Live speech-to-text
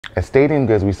At Stadium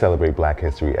Goods, we celebrate Black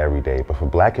History every day, but for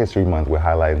Black History Month, we're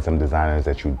highlighting some designers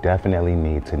that you definitely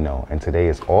need to know. And today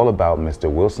is all about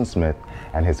Mr. Wilson Smith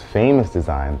and his famous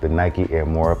design, the Nike Air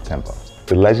More Uptempo.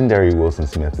 The legendary Wilson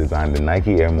Smith designed the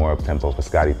Nike Air More Uptempo for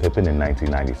Scottie Pippen in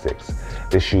 1996.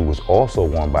 This shoe was also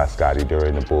worn by Scottie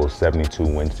during the Bulls' 72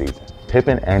 win season.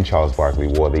 Pippen and Charles Barkley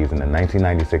wore these in the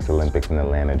 1996 Olympics in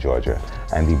Atlanta, Georgia.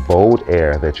 And the bold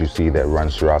air that you see that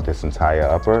runs throughout this entire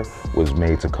upper was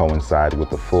made to coincide with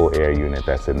the full air unit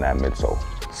that's in that midsole.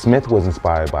 Smith was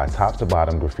inspired by top to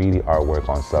bottom graffiti artwork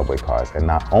on subway cars, and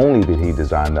not only did he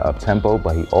design the Uptempo,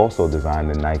 but he also designed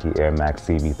the Nike Air Max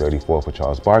CB34 for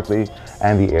Charles Barkley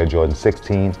and the Air Jordan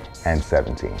 16 and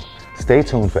 17. Stay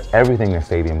tuned for everything that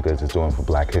Stadium Goods is doing for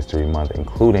Black History Month,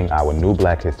 including our new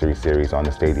Black History series on the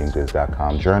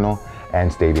StadiumGoods.com journal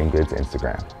and Stadium Goods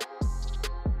Instagram.